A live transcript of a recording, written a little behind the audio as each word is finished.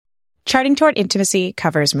Charting Toward Intimacy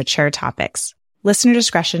covers mature topics. Listener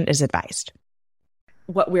discretion is advised.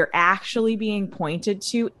 What we're actually being pointed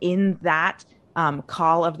to in that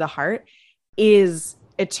call of the heart is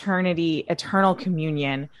eternal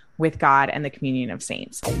communion with God and the communion of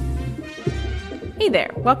saints. Hey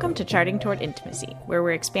there, welcome to Charting Toward Intimacy, where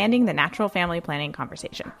we're expanding the natural family planning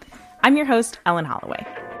conversation. I'm your host, Ellen Holloway.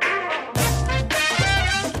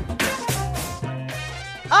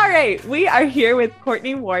 All right, we are here with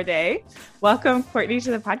Courtney Warday. Welcome, Courtney,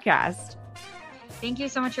 to the podcast. Thank you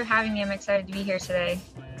so much for having me. I'm excited to be here today.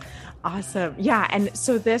 Awesome. Yeah. And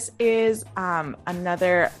so this is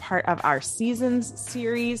another part of our seasons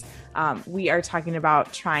series. We are talking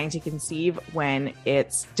about trying to conceive when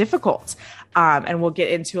it's difficult. And we'll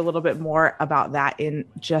get into a little bit more about that in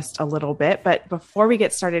just a little bit. But before we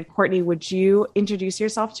get started, Courtney, would you introduce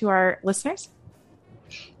yourself to our listeners?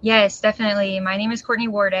 Yes, definitely. My name is Courtney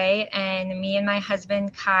Warday, and me and my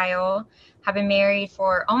husband, Kyle, have been married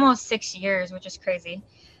for almost 6 years, which is crazy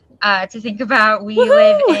to think about. We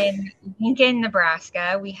live in Lincoln,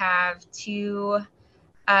 Nebraska. We have two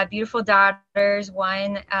beautiful daughters.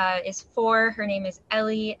 One is 4. Her name is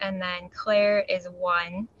Ellie, and then Claire is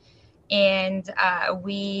 1. And I'm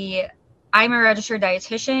a registered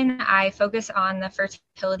dietitian. I focus on the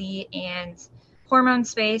fertility and hormone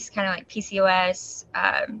space, kind of like PCOS,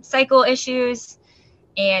 cycle issues,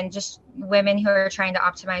 and just women who are trying to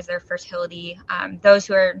optimize their fertility, those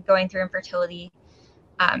who are going through infertility,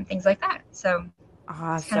 things like that. So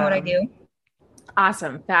that's kind of what I do.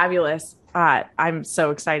 Awesome. Fabulous. I'm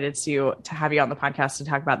so excited to have you on the podcast to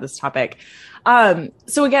talk about this topic.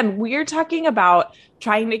 So again, we're talking about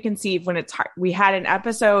trying to conceive when it's hard. We had an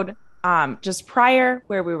episode just prior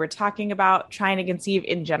where we were talking about trying to conceive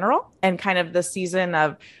in general and kind of the season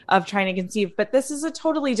of trying to conceive, but this is a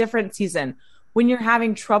totally different season when you're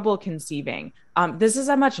having trouble conceiving. This is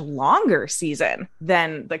a much longer season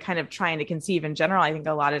than the kind of trying to conceive in general. I think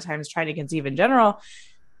a lot of times trying to conceive in general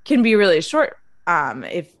can be really short.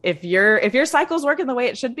 If your cycle's working the way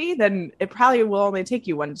it should be, then it probably will only take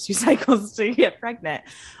you 1 to 2 cycles to get pregnant.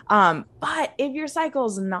 But if your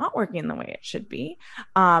cycle's not working the way it should be,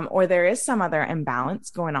 or there is some other imbalance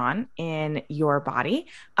going on in your body,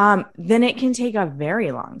 then it can take a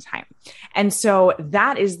very long time. And so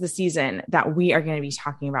that is the season that we are going to be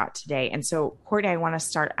talking about today. And so, Courtney, I want to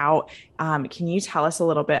start out. Can you tell us a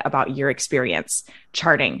little bit about your experience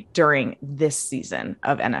charting during this season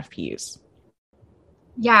of NFPUs?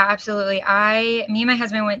 Yeah, absolutely. Me and my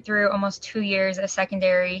husband went through almost 2 years of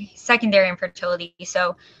secondary infertility.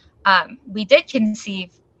 So we did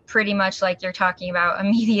conceive pretty much like you're talking about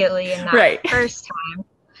immediately in that first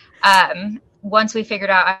time. Once we figured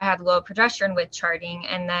out I had low progesterone with charting,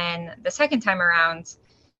 and then the second time around,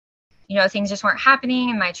 things just weren't happening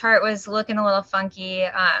and my chart was looking a little funky.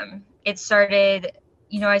 I started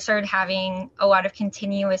having a lot of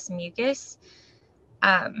continuous mucus.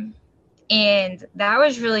 And that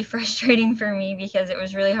was really frustrating for me because it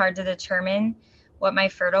was really hard to determine what my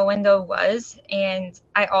fertile window was. And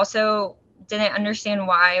I also didn't understand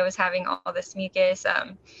why I was having all this mucus.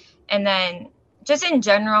 And then just in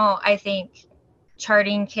general, I think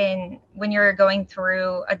charting when you're going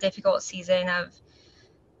through a difficult season of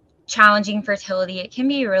challenging fertility, it can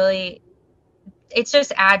be it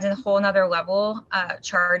just adds a whole nother level,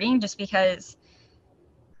 charting, just because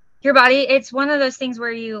your body, it's one of those things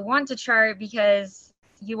where you want to chart because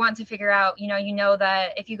you want to figure out,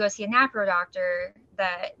 that if you go see a NAPRO doctor,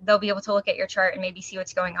 that they'll be able to look at your chart and maybe see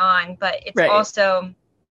what's going on. But it's also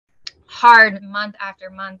hard month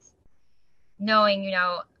after month, knowing,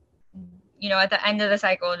 at the end of the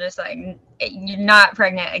cycle, just like you're not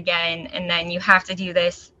pregnant again. And then you have to do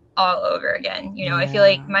this all over again. I feel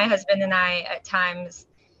like my husband and I at times,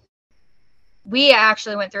 we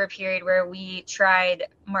actually went through a period where we tried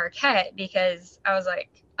Marquette because I was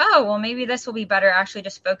like, oh, well, maybe this will be better actually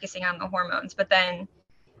just focusing on the hormones. But then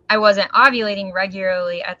I wasn't ovulating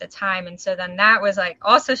regularly at the time. And so then that was like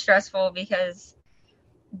also stressful because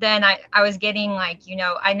then I was getting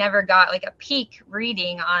I never got like a peak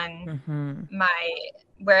reading on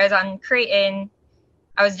whereas on Creighton,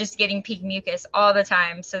 I was just getting peak mucus all the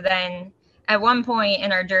time. So then at one point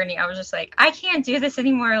in our journey, I was just like, I can't do this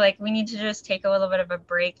anymore. Like, we need to just take a little bit of a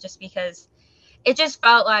break just because it just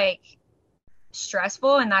felt like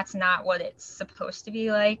stressful, and that's not what it's supposed to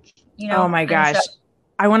be like, Oh my gosh.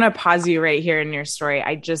 I want to pause you right here in your story.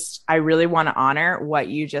 I really want to honor what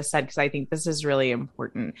you just said, because I think this is really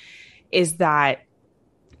important, is that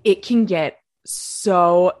it can get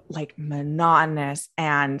so like monotonous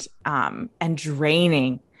and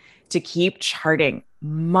draining to keep charting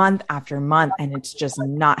month after month, and it's just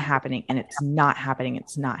not happening, and it's not happening.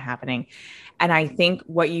 It's not happening. And I think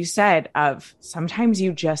what you said of sometimes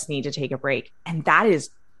you just need to take a break, and that is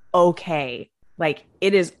okay. Like,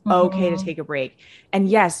 it is okay to take a break. And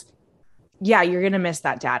yes, yeah, you're going to miss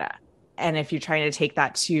that data. And if you're trying to take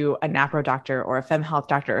that to a NAPRO doctor or a fem health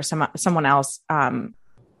doctor or someone else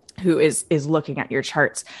who is looking at your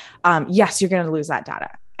charts, yes, you're going to lose that data.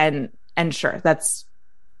 And sure, that's,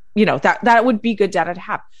 that would be good data to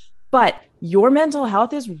have. But your mental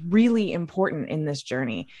health is really important in this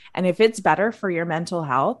journey. And if it's better for your mental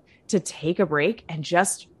health to take a break and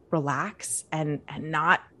just relax and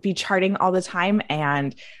not be charting all the time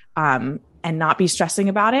and not be stressing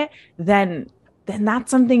about it, then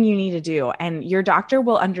that's something you need to do. And your doctor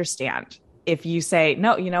will understand if you say,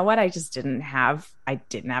 no, you know what? I didn't have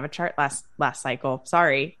a chart last cycle.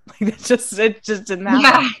 Sorry. Like, it just didn't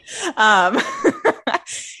happen. Yeah.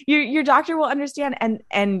 Your doctor will understand,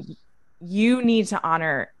 and you need to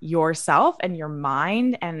honor yourself and your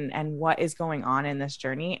mind and what is going on in this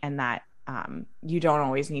journey, and that you don't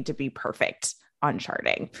always need to be perfect on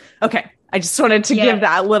charting. Okay. I just wanted to give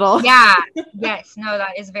that little. Yeah. Yes. No,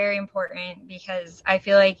 that is very important, because I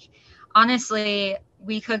feel like, honestly,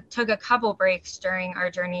 we took a couple breaks during our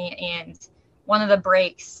journey, and one of the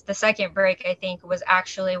breaks, the second break, I think, was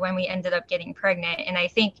actually when we ended up getting pregnant. And I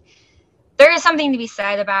think there is something to be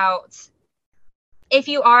said about, if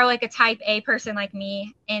you are like a type A person like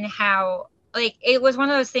me, and how, like, it was one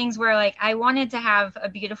of those things where, like, I wanted to have a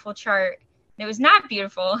beautiful chart. It was not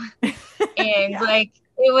beautiful. And like,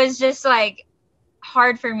 it was just like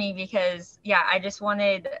hard for me, because I just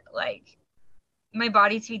wanted, like, my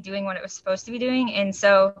body to be doing what it was supposed to be doing. And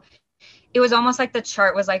so it was almost like the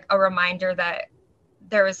chart was like a reminder that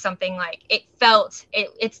there was something, like, it felt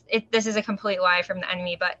this is a complete lie from the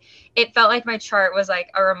enemy, but it felt like my chart was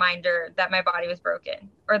like a reminder that my body was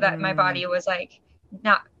broken, or that my body was like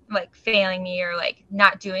not, like, failing me, or like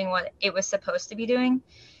not doing what it was supposed to be doing.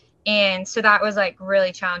 And so that was like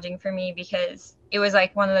really challenging for me, because it was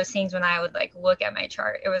like one of those things when I would like look at my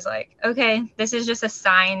chart, it was like, okay, this is just a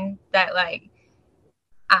sign that, like,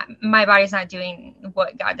 my body's not doing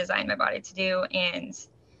what God designed my body to do. And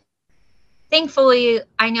thankfully,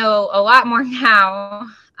 I know a lot more now,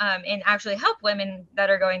 and actually help women that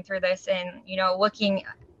are going through this, and, looking,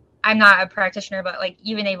 I'm not a practitioner, but like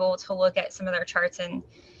even able to look at some of their charts and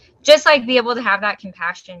just like be able to have that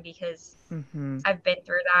compassion, because I've been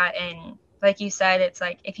through that. And like you said, it's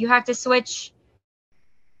like, if you have to switch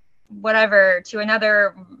whatever to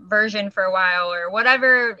another version for a while, or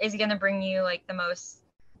whatever is going to bring you like the most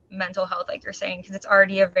mental health, like you're saying, because it's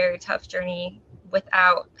already a very tough journey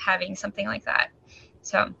without having something like that.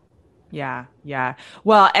 So yeah.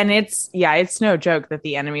 Well, and it's no joke that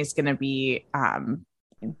the enemy is going to be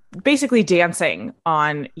basically dancing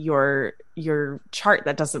on your chart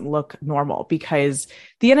that doesn't look normal, because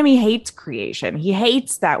the enemy hates creation. He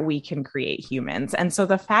hates that we can create humans. And so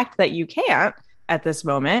the fact that you can't at this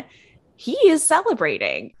moment, he is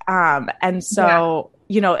celebrating. And so,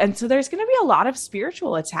 and so there's going to be a lot of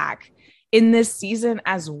spiritual attack in this season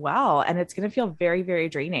as well. And it's going to feel very, very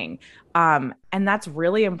draining. And that's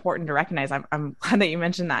really important to recognize. I'm glad that you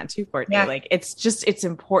mentioned that too, Courtney. Yeah. Like, it's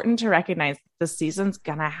important to recognize the season's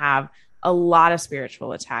going to have a lot of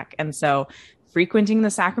spiritual attack. And so frequenting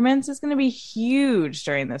the sacraments is going to be huge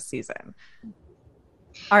during this season.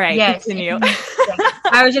 All right. Yes. Continue.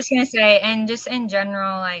 I was just going to say, and just in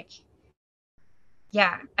general, like,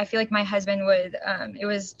 I feel like my husband would, it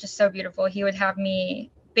was just so beautiful. He would have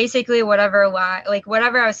me basically whatever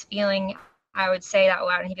I was feeling, I would say that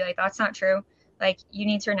loud, and he'd be like, that's not true. Like, you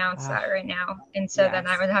need to renounce that right now. And so then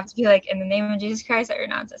I would have to be like, in the name of Jesus Christ, I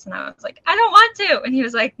renounce this. And I was like, I don't want to. And he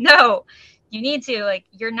was like, no, you need to. Like,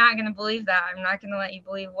 you're not going to believe that. I'm not going to let you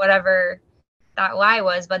believe whatever that lie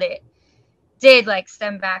was. But it did like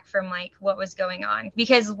stem back from like what was going on,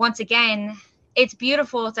 because once again, it's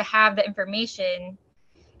beautiful to have the information.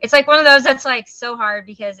 It's like one of those that's like so hard,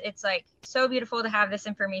 because it's like so beautiful to have this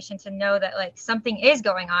information, to know that like something is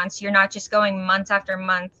going on. So you're not just going month after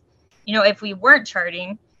month. If we weren't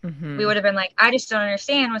charting, we would have been like, I just don't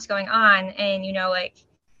understand what's going on. And, like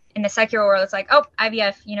in the secular world, it's like, oh,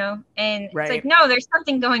 IVF, and It's like, no, there's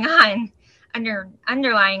something going on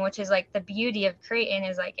underlying, which is like the beauty of creating,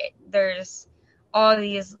 is like, there's all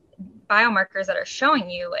these biomarkers that are showing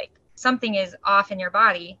you like something is off in your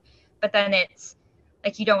body, but then it's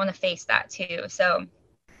like, you don't want to face that too. So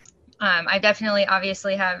I definitely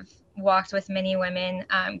obviously have walked with many women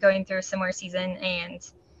going through a similar season, and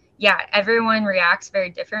everyone reacts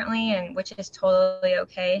very differently, and which is totally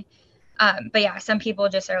okay. But some people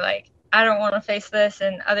just are like, I don't want to face this,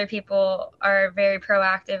 and other people are very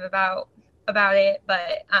proactive about it,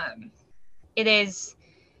 but it is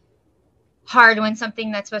hard when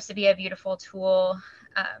something that's supposed to be a beautiful tool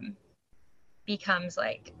becomes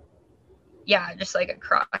like, yeah, just like a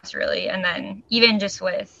cross, really. And then even just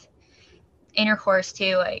with intercourse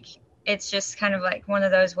too, like it's just kind of like one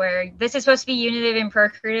of those where this is supposed to be unitive and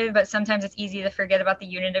procreative, but sometimes it's easy to forget about the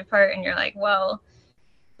unitive part, and you're like, well,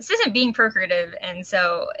 this isn't being procreative. And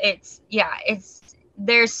so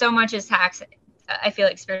there's so much attacks, I feel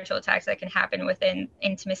like spiritual attacks that can happen within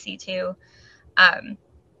intimacy too.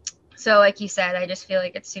 So like you said, I just feel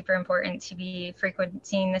like it's super important to be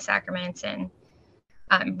frequenting the sacraments and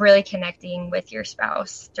really connecting with your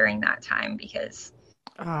spouse during that time, because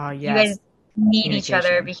you guys need each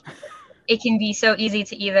other, because it can be so easy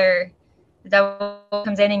to either the devil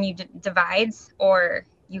comes in and you divides, or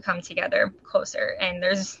you come together closer. And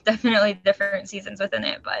there's definitely different seasons within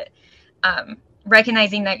it, but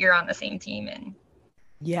recognizing that you're on the same team. And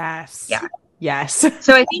yes.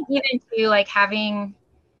 So I think even to like having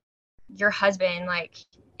your husband like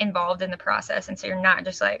involved in the process, and so you're not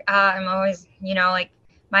just like, I'm always, like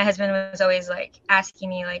my husband was always like asking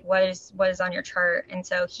me like, what is on your chart? And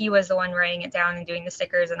so he was the one writing it down and doing the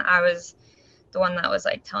stickers, and I was the one that was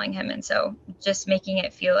like telling him. And so just making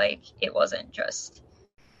it feel like it wasn't just,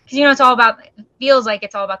 because it feels like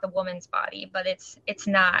it's all about the woman's body, but it's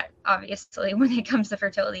not, obviously. When it comes to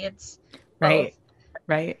fertility, it's right.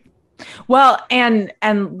 Well, and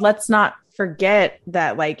let's not forget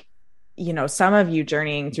that, like, some of you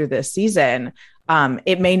journeying through this season,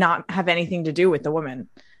 it may not have anything to do with the woman.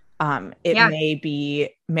 It may be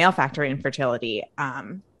male factor infertility.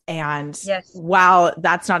 And yes. While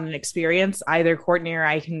that's not an experience either Courtney or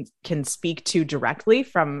I can speak to directly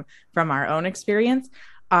from our own experience,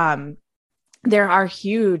 there are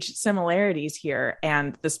huge similarities here,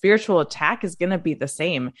 and the spiritual attack is going to be the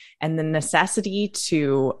same. And the necessity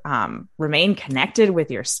to remain connected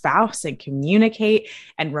with your spouse and communicate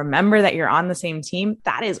and remember that you're on the same team,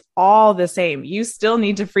 that is all the same. You still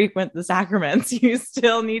need to frequent the sacraments. You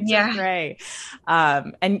still need to pray.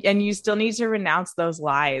 And you still need to renounce those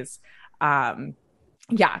lies.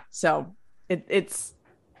 So it's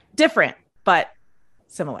different, but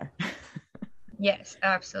similar. Yes,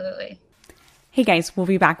 absolutely. Hey guys, we'll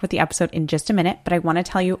be back with the episode in just a minute, but I want to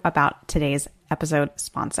tell you about today's episode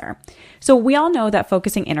sponsor. So we all know that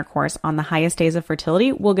focusing intercourse on the highest days of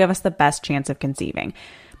fertility will give us the best chance of conceiving.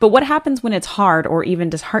 But what happens when it's hard or even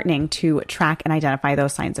disheartening to track and identify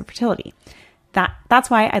those signs of fertility? That's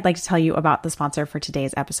why I'd like to tell you about the sponsor for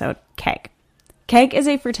today's episode, KEGG. KEGG is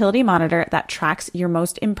a fertility monitor that tracks your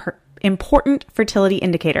most important fertility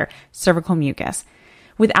indicator, cervical mucus,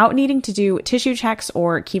 without needing to do tissue checks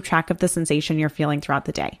or keep track of the sensation you're feeling throughout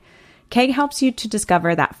the day. KEGG helps you to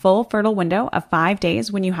discover that full fertile window of 5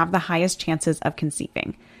 days when you have the highest chances of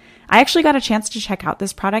conceiving. I actually got a chance to check out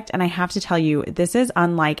this product, and I have to tell you, this is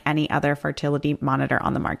unlike any other fertility monitor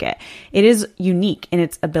on the market. It is unique in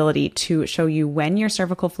its ability to show you when your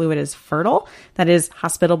cervical fluid is fertile, that is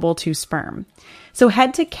hospitable to sperm. So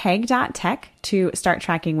head to kegg.tech to start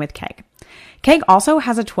tracking with KEGG. KEGG also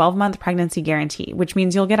has a 12-month pregnancy guarantee, which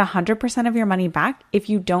means you'll get 100% of your money back if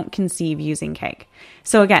you don't conceive using KEGG.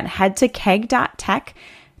 So again, head to kegg.tech,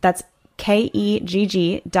 that's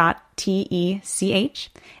KEGG.TECH,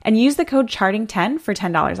 and use the code CHARTING10 for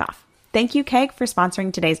 $10 off. Thank you, KEGG, for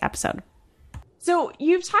sponsoring today's episode. So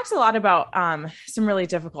you've talked a lot about some really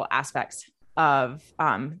difficult aspects of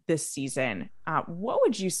this season. What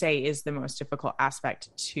would you say is the most difficult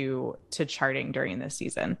aspect to charting during this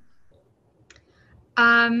season?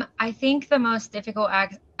 I think the most difficult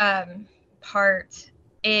part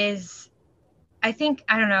is, I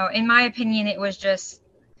don't know, in my opinion, it was just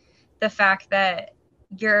the fact that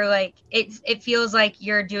you're like, it feels like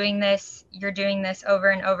you're doing this over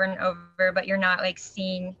and over and over, but you're not like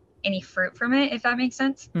seeing any fruit from it, if that makes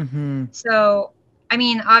sense. Mm-hmm. So, I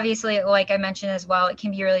mean, obviously, like I mentioned as well, it can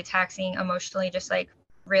be really taxing emotionally, just like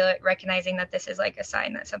really recognizing that this is like a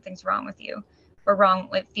sign that something's wrong with you. Or wrong,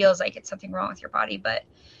 it feels like it's something wrong with your body. But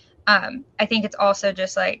I think it's also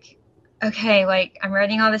just like, okay, like I'm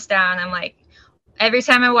writing all this down. I'm like, every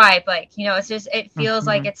time I wipe, like, it's just, it feels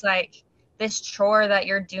like it's like this chore that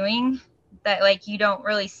you're doing that like you don't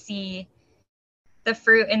really see the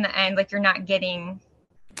fruit in the end. Like you're not getting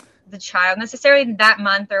the child necessarily that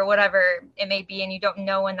month or whatever it may be, and you don't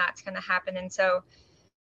know when that's going to happen. And so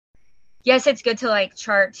yes, it's good to like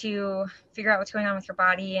chart to figure out what's going on with your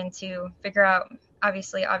body and to figure out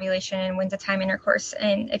obviously ovulation and when to time intercourse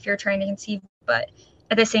and if you're trying to conceive. But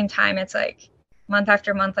at the same time, it's like month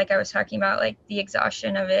after month, like I was talking about, like the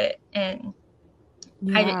exhaustion of it. And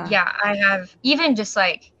I have even just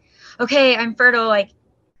like, okay, I'm fertile, like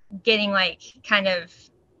getting like kind of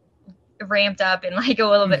ramped up and like a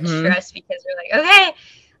little bit stressed because we're like, okay,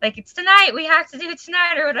 like it's tonight, we have to do it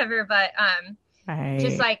tonight or whatever. But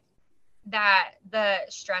just like that, the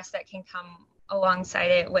stress that can come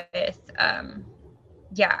alongside it with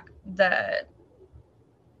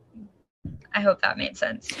I hope that made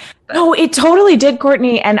sense. But no, it totally did,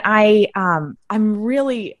 Courtney. And I'm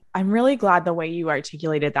really glad the way you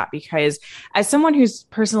articulated that, because as someone who's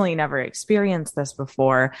personally never experienced this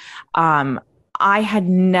before, I had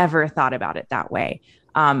never thought about it that way,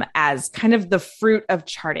 as kind of the fruit of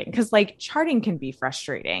charting. Because like charting can be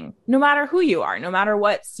frustrating no matter who you are, no matter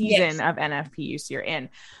what season of NFP use you're in.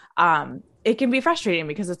 It can be frustrating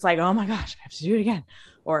because it's like, oh my gosh, I have to do it again.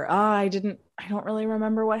 Or, I don't really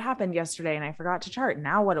remember what happened yesterday and I forgot to chart.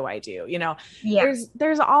 Now what do I do? You know,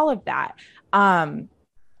 there's all of that.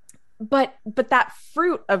 But that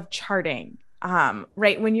fruit of charting,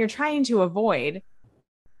 right, when you're trying to avoid,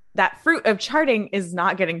 that fruit of charting is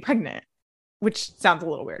not getting pregnant, which sounds a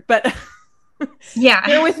little weird, but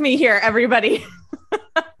bear with me here, everybody.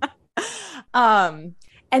 And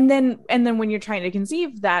then when you're trying to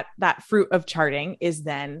conceive, that fruit of charting is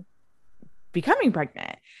then becoming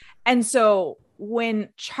pregnant. And so when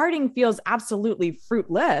charting feels absolutely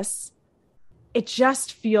fruitless, it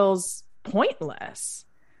just feels pointless.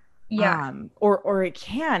 Or it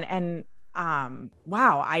can. And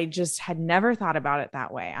wow, I just had never thought about it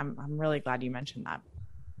that way. I'm really glad you mentioned that.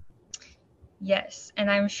 Yes.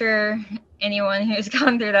 And I'm sure anyone who's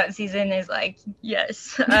gone through that season is like,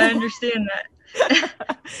 yes, I understand that.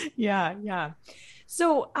 Yeah.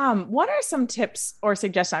 So what are some tips or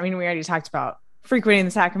suggestions? I mean, we already talked about frequenting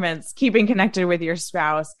the sacraments, keeping connected with your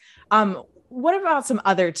spouse. What about some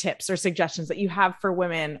other tips or suggestions that you have for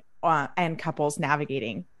women and couples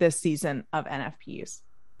navigating this season of NFPs?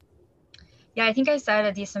 Yeah, I think I said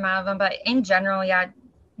a decent amount of them, but in general,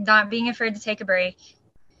 not being afraid to take a break.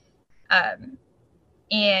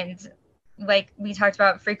 And like we talked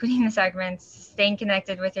about, frequenting the sacraments, staying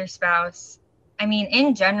connected with your spouse. I mean,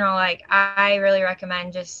 in general, like I really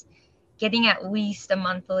recommend just getting at least a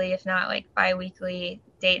monthly, if not like bi-weekly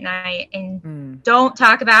date night, and don't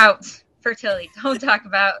talk about fertility. Don't talk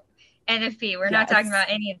about NFP. We're not talking about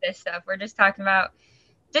any of this stuff. We're just talking about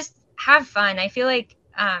just have fun. I feel like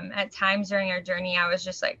at times during our journey, I was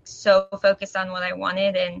just like so focused on what I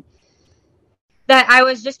wanted, and that I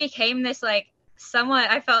was just became this like somewhat,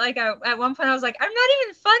 I felt like at one point I was like, I'm not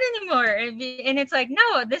even fun anymore. And it's like,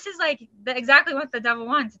 no, this is like exactly what the devil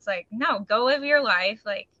wants. It's like, no, go live your life.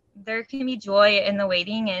 Like there can be joy in the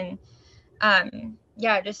waiting, and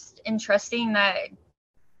just entrusting that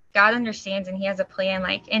God understands and he has a plan.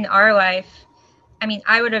 Like in our life, I mean,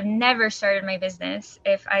 I would have never started my business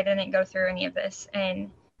if I didn't go through any of this. And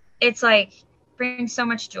it's like brings so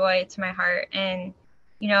much joy to my heart. And,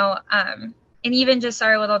 and even just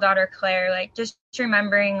our little daughter, Claire, like just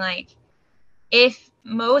remembering, like, if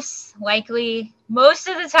most of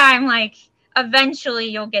the time, like eventually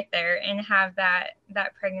you'll get there and have that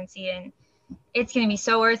pregnancy, and it's going to be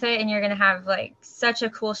so worth it. And you're going to have like such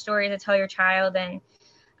a cool story to tell your child. And,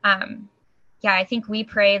 I think we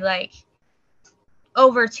prayed like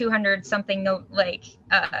over 200 something,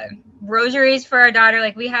 rosaries for our daughter.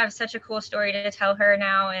 Like we have such a cool story to tell her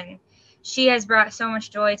now. And she has brought so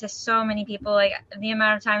much joy to so many people. Like the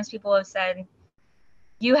amount of times people have said,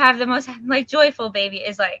 you have the most like joyful baby,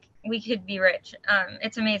 is like, we could be rich.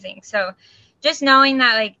 It's amazing. So just knowing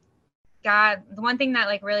that, like, God, the one thing that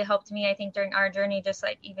like really helped me, I think, during our journey, just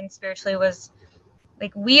like even spiritually, was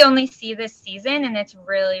like, we only see this season and it's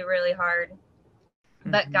really, really hard,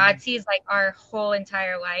 but God sees like our whole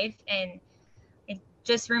entire life. And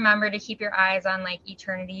just remember to keep your eyes on like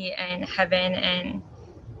eternity and heaven. And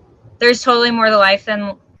there's totally more to life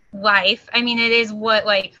than life. I mean, it is what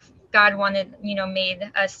like God wanted,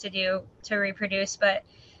 made us to do, to reproduce, but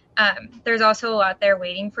there's also a lot there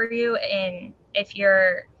waiting for you. And if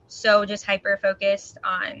you're so just hyper focused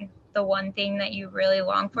on the one thing that you really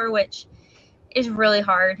long for, which is really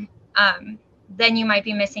hard, then you might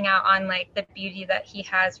be missing out on like the beauty that he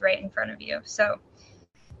has right in front of you. So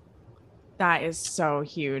that is so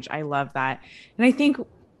huge. I love that. And I think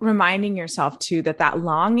reminding yourself too that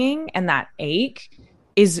longing and that ache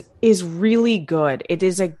is really good. It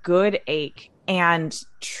is a good ache. And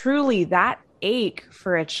truly that ache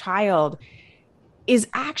for a child is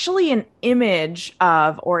actually an image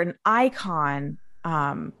of, or an icon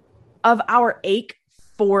of our ache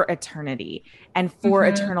for eternity and for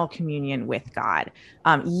eternal communion with God.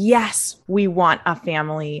 Yes, we want a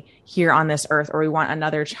family here on this earth, or we want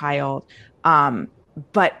another child.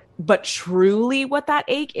 but truly what that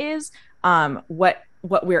ache is, what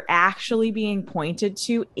we're actually being pointed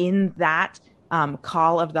to in that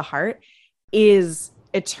call of the heart is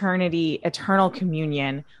eternal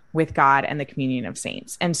communion with God and the communion of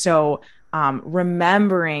saints. And so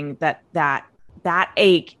remembering that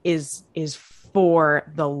ache is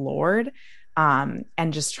for the Lord, and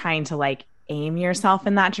just trying to like aim yourself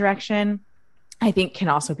in that direction, I think can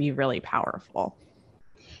also be really powerful.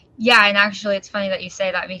 Yeah, and actually it's funny that you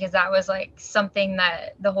say that, because that was like something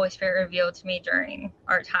that the Holy Spirit revealed to me during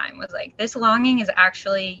our time, was like, this longing is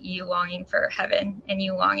actually you longing for heaven and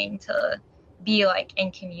you longing to be like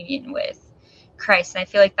in communion with Christ. And I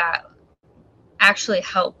feel like that actually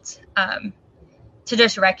helped to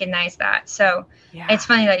just recognize that. So It's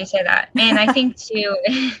funny that you say that. And I think too,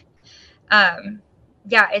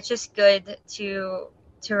 it's just good to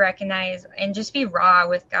recognize and just be raw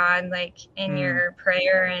with God, like in your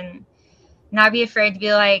prayer, and not be afraid to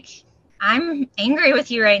be like, I'm angry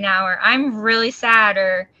with you right now, or I'm really sad,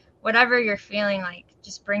 or whatever you're feeling. Like,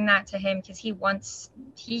 just bring that to him, because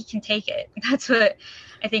he can take it. That's what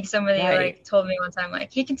I think somebody like told me one time,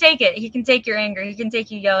 like, he can take it. He can take your anger. He can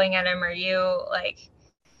take you yelling at him, or you like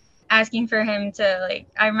asking for him to, like,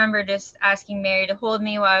 I remember just asking Mary to hold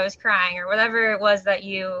me while I was crying, or whatever it was that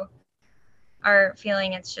you are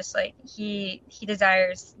feeling. It's just like he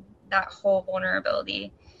desires that whole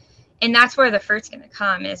vulnerability. And that's where the fruit's going to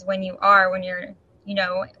come, is when you're not,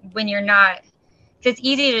 because it's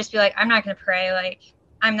easy to just be like, I'm not going to pray. Like,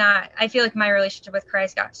 I feel like my relationship with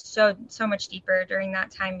Christ got so much deeper during that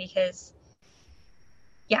time, because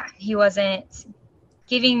he wasn't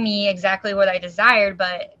giving me exactly what I desired,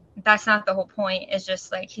 but that's not the whole point. It's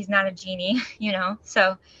just like, he's not a genie,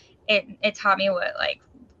 so it taught me what like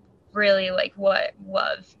really like what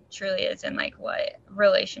love truly is, and like what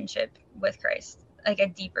relationship with Christ, like a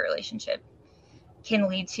deeper relationship, can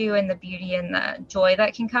lead to, and the beauty and the joy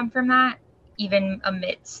that can come from that, even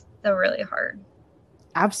amidst the really hard.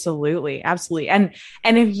 Absolutely. And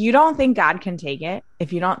if you don't think God can take it,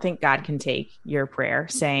 if you don't think God can take your prayer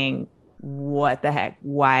saying, what the heck,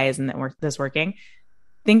 why isn't this working?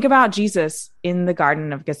 Think about Jesus in the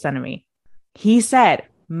Garden of Gethsemane. He said,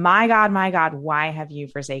 my God, why have you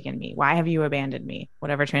forsaken me? Why have you abandoned me?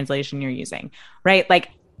 Whatever translation you're using, right?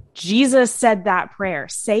 Like, Jesus said that prayer.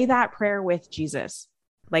 Say that prayer with Jesus.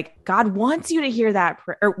 Like, God wants you to hear that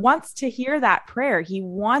prayer, or wants to hear that prayer. He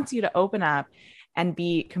wants you to open up and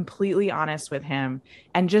be completely honest with him,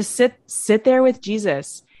 and just sit there with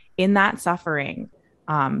Jesus in that suffering,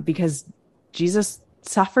 because Jesus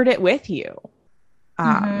suffered it with you.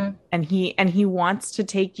 And he wants to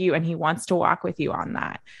take you, and he wants to walk with you on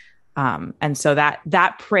that. And so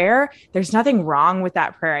that prayer, there's nothing wrong with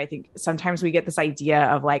that prayer. I think sometimes we get this idea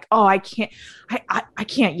of like, oh, I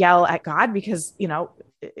can't yell at God, because,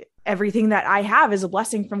 everything that I have is a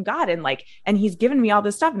blessing from God. And he's given me all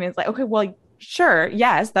this stuff. And it's like, okay, well, sure.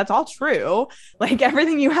 Yes, that's all true. Like,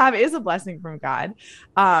 everything you have is a blessing from God.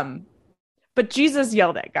 But Jesus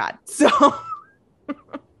yelled at God. So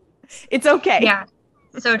it's okay. Yeah.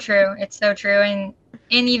 So true. It's so true. And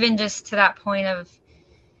even just to that point of,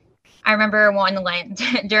 I remember one Lent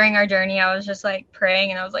during our journey, I was just like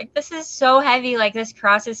praying, and I was like, this is so heavy. Like, this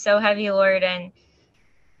cross is so heavy, Lord. And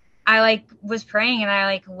I like was praying, and I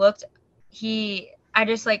like looked, I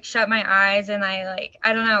just like shut my eyes, and I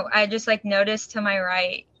don't know. I just like noticed to my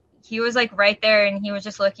right, he was like right there, and he was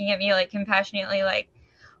just looking at me like compassionately, like,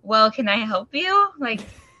 well, can I help you? Like,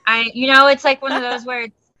 it's like one of those where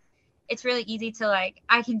it's really easy to like,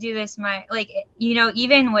 I can do this.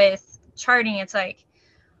 Even with charting, it's like,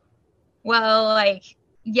 well, like,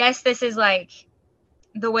 yes, this is like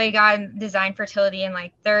the way God designed fertility, and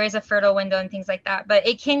like there is a fertile window and things like that. But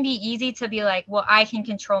it can be easy to be like, well, I can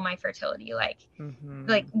control my fertility, like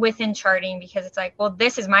within charting, because it's like, well,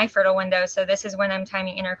 this is my fertile window, so this is when I'm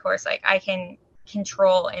timing intercourse. Like, I can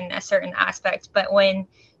control in a certain aspect. But when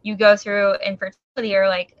you go through infertility,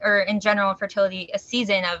 or in general fertility, a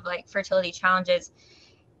season of like fertility challenges,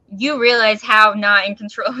 you realize how not in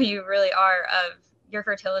control you really are of your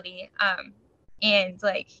fertility. And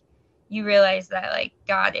like, you realize that like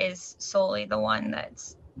God is solely the one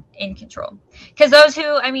that's in control. Because those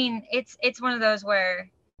who, it's one of those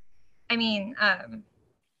where, if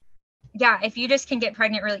you just can get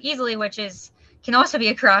pregnant really easily, which can also be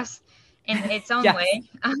a cross in its own way,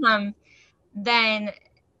 then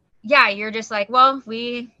you're just like, well,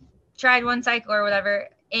 we tried one cycle or whatever.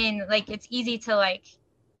 And like, it's easy to like,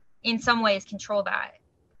 in some ways control that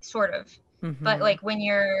sort of. But like when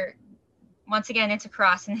you're once again, it's a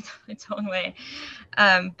cross in its own way.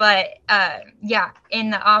 Yeah,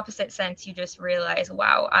 in the opposite sense, you just realize,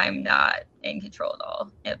 wow, I'm not in control at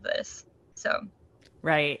all of this. So.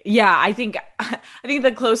 Right. Yeah. I think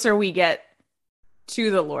the closer we get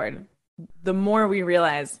to the Lord, the more we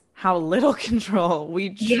realize how little control we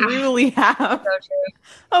truly have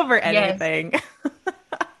over anything. Yes.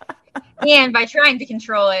 And by trying to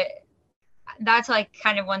control it, that's like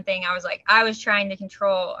kind of one thing I was trying to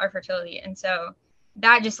control our fertility. And so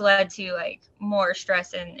that just led to like more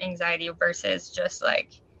stress and anxiety versus just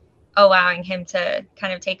like allowing him to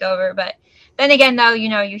kind of take over. But then again, though,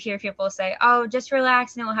 you hear people say, oh, just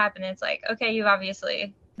relax and it will happen. And it's like, okay, you've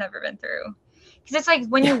obviously never been through. Because it's like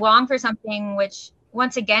when you long for something, which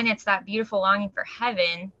once again, it's that beautiful longing for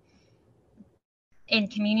heaven in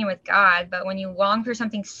communion with God. But when you long for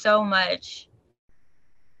something so much,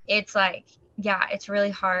 it's like, yeah, it's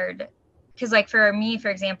really hard. Because like for me, for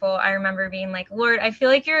example, I remember being like, Lord, I feel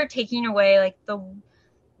like you're taking away like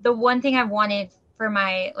the one thing I wanted for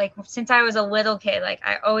my, like, since I was a little kid. Like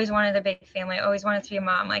I always wanted a big family. I always wanted to be a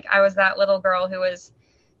mom. Like I was that little girl who was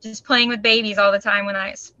just playing with babies all the time when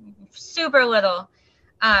I was super little.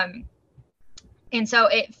 And so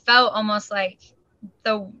it felt almost like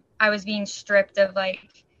I was being stripped of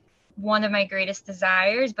like one of my greatest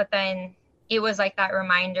desires, but then it was like that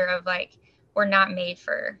reminder of like, we're not made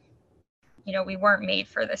for, we weren't made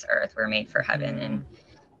for this earth. We're made for heaven.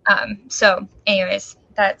 And so anyways,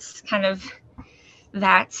 that's kind of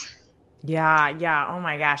that. Yeah. Oh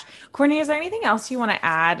my gosh. Courtney, is there anything else you want to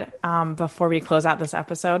add before we close out this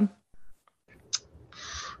episode?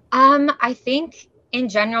 I think in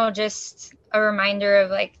general, just a reminder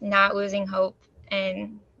of like not losing hope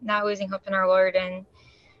and not losing hope in our Lord. And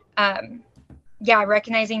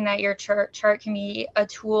recognizing that your chart can be a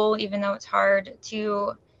tool, even though it's hard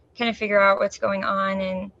to kind of figure out what's going on.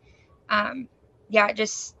 And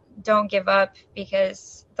just don't give up,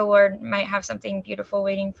 because the Lord might have something beautiful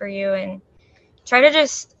waiting for you, and try to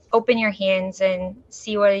just open your hands and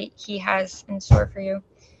see what he has in store for you.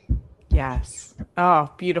 Yes.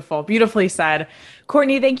 Oh, beautiful. Beautifully said.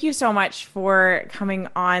 Courtney, thank you so much for coming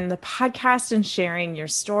on the podcast and sharing your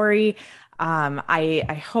story.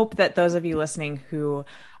 I hope that those of you listening who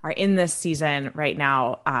are in this season right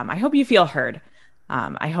now, I hope you feel heard.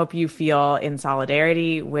 I hope you feel in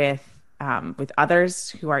solidarity with others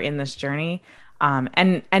who are in this journey,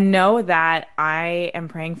 and know that I am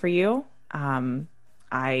praying for you.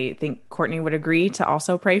 I think Courtney would agree to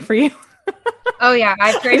also pray for you. Oh yeah,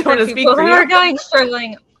 I pray for people who are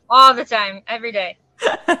struggling all the time, every day.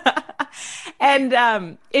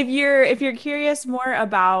 And if you're curious more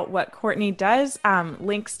about what Courtney does,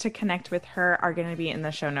 links to connect with her are going to be in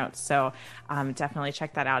the show notes. So definitely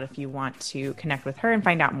check that out if you want to connect with her and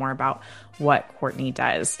find out more about what Courtney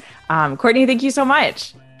does. Courtney, thank you so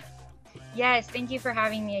much. Yes, thank you for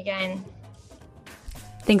having me again.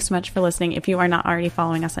 Thanks so much for listening. If you are not already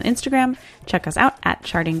following us on Instagram, check us out at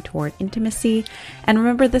Charting Toward Intimacy. And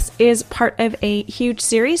remember, this is part of a huge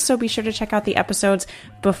series, so be sure to check out the episodes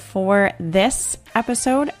before this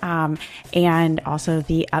episode, and also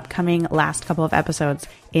the upcoming last couple of episodes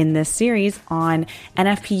in this series on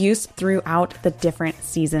NFP use throughout the different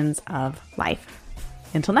seasons of life.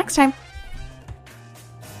 Until next time.